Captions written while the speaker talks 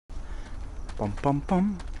Pom pom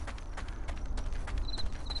pom.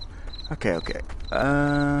 Okay, okay.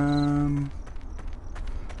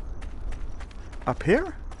 Up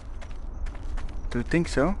here? Do you think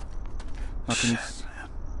so? Nothing's...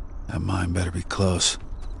 That mine better be close.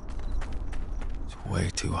 It's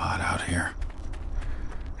way too hot out here.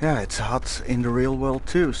 Yeah, it's hot in the real world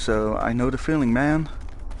too, so I know the feeling, man.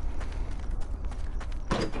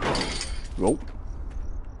 Whoa.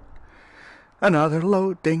 Another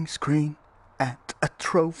loading screen and a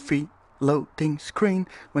trophy loading screen.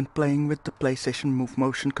 When playing with the PlayStation Move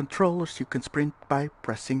motion controllers, you can sprint by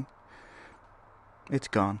pressing. It's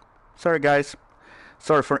gone. Sorry guys.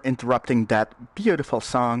 Sorry for interrupting that beautiful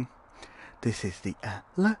song. This is the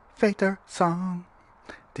elevator song.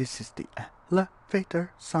 This is the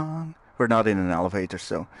elevator song. We're not in an elevator,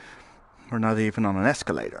 so we're not even on an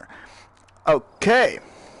escalator. Okay.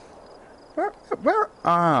 Where?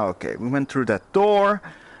 Ah, okay. We went through that door,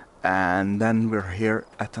 and then we're here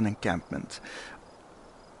at an encampment.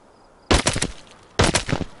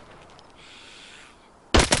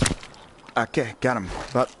 Okay, got him.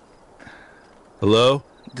 But hello?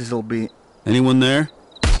 This'll be... Anyone there?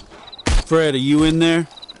 Fred, are you in there?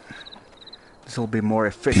 This'll be more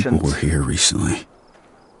efficient. People were here recently.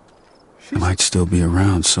 She might still be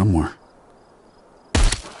around somewhere.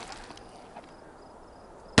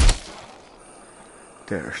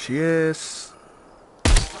 There she is.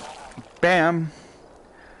 Bam.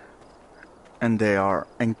 And they are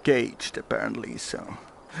engaged apparently, so...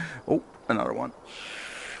 Oh, another one.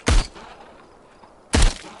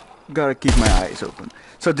 Gotta keep my eyes open.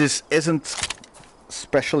 So this isn't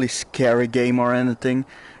especially scary game or anything.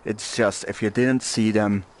 It's just if you didn't see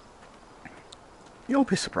them, you'll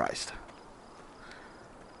be surprised.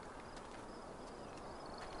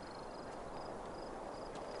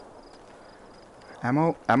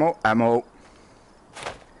 Ammo, ammo, ammo.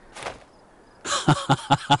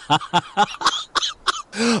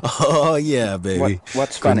 Oh yeah, baby.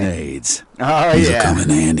 What's funny? Grenades. Oh These yeah. will come in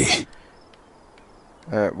handy.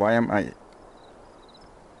 Why am I...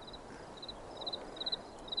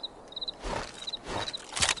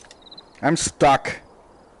 I'm stuck.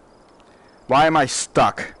 Why am I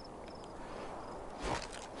stuck?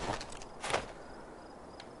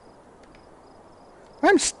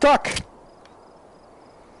 I'm stuck.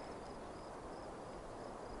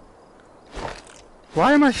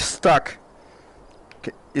 Why am I stuck?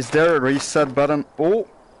 Okay, is there a reset button? Oh.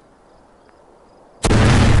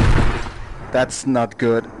 That's not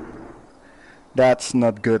good. That's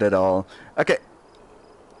not good at all. Okay.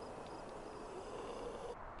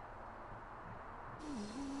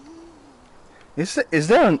 Is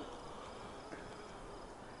there an...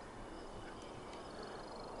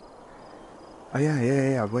 Oh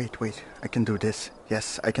yeah, wait. I can do this.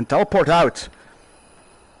 Yes, I can teleport out.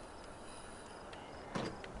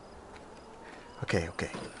 Okay.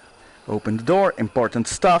 Open the door, important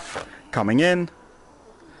stuff coming in.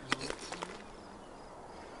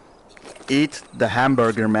 Eat the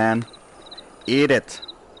hamburger, man. Eat it.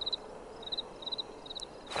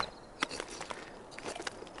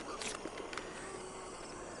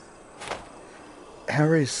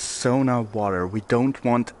 Arizona water. We don't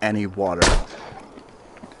want any water.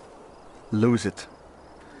 Lose it.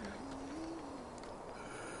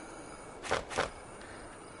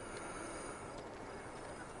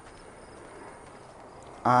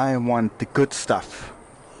 I want the good stuff.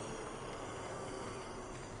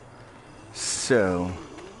 So...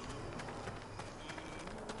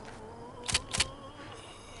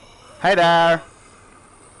 Hi there!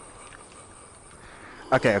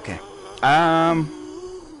 Okay.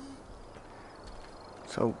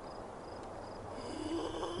 So...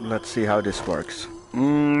 Let's see how this works.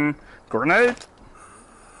 Grenade!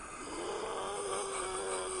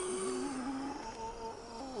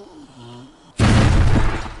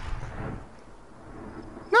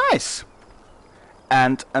 Nice!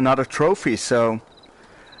 And another trophy, so...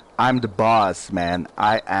 I'm the boss, man.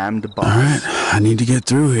 I am the boss. Alright, I need to get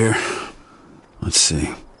through here. Let's see.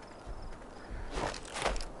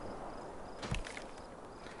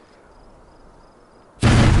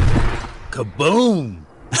 Kaboom!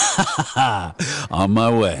 On my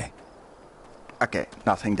way. Okay,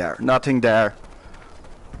 nothing there.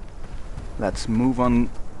 Let's move on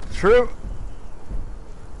through.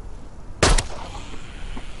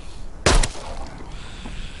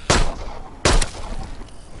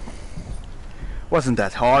 Wasn't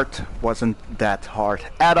that hard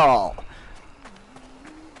at all.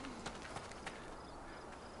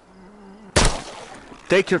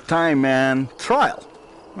 Take your time, man. Trial.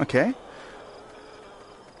 Okay.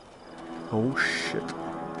 Oh shit.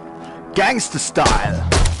 Gangster style.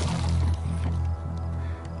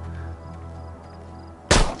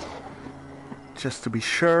 just to be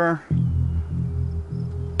sure.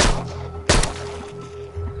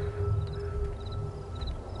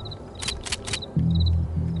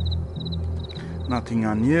 Nothing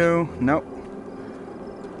on you. Nope.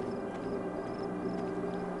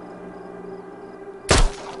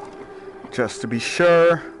 Just to be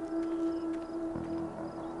sure.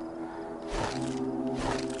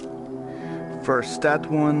 First that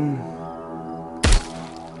one.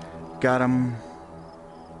 Got him.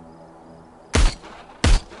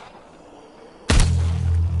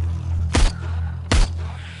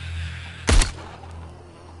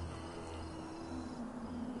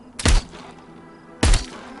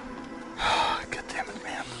 God damn it,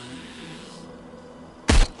 man.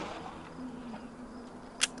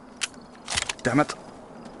 Damn it.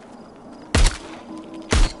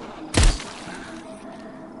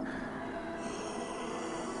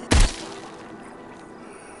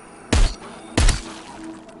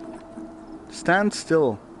 Stand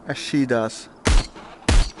still, as she does.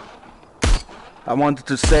 I wanted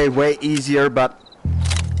to say way easier, but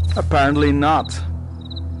apparently not.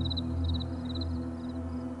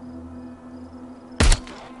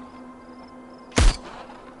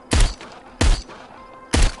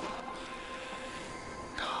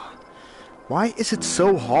 Why is it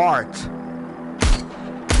so hard?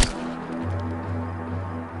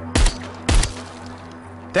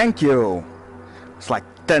 Thank you. It's like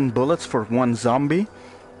 10 bullets for one zombie.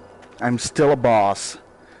 I'm still a boss.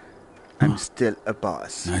 I'm still a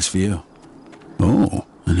boss. Nice view. Oh,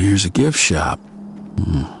 and here's a gift shop.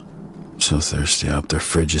 I'm so thirsty. I hope their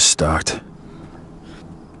fridge is stocked.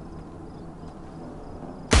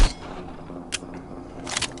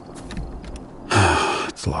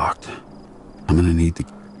 It's locked. I'm gonna need to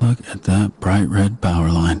look at that bright red power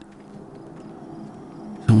line.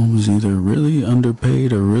 Someone was either really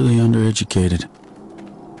underpaid or really undereducated.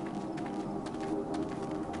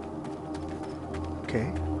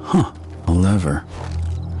 Okay. Huh, a lever.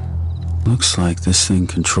 Looks like this thing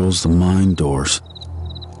controls the mine doors.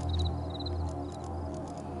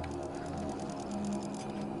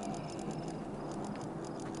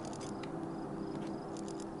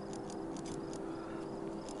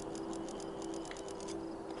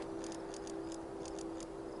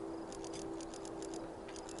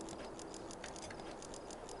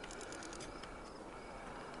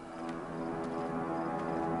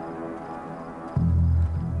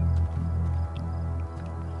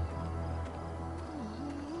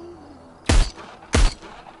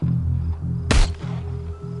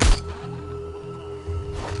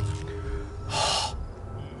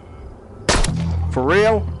 For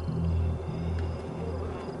real?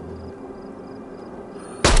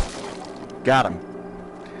 Got him.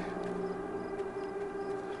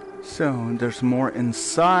 So, there's more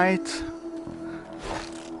inside.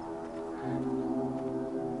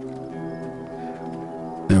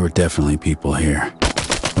 There were definitely people here.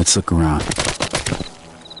 Let's look around.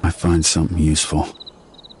 Might find something useful.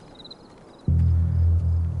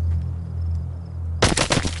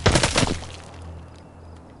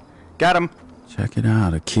 Got him. Check it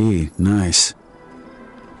out, a key. Nice.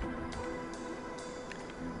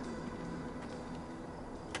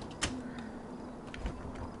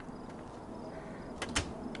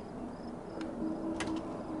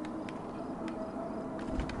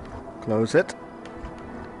 Close it.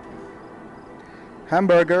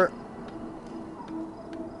 Hamburger.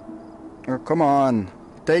 Oh, come on.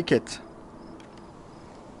 Take it.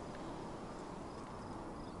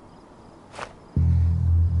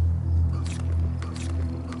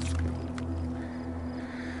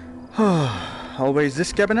 Always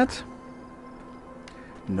this cabinet?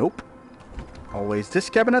 Nope. Always this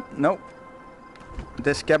cabinet? Nope.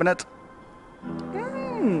 This cabinet?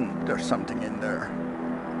 There's something in there.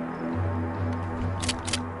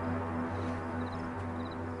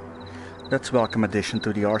 That's a welcome addition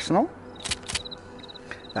to the arsenal.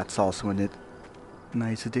 That's also a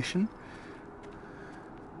nice addition.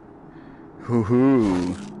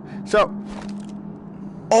 Hoo-hoo. So.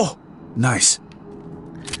 Oh, nice.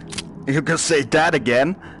 You can say that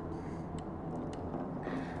again.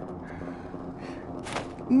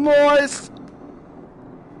 Nice.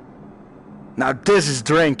 Now this is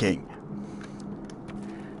drinking.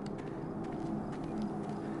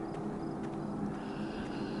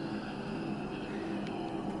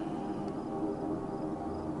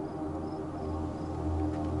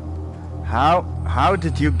 How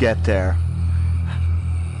did you get there?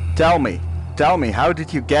 Tell me, how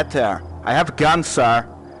did you get there? I have a gun, sir.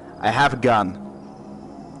 I have a gun.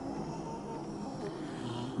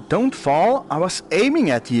 Don't fall, I was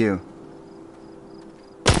aiming at you.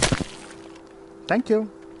 Thank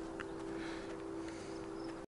you.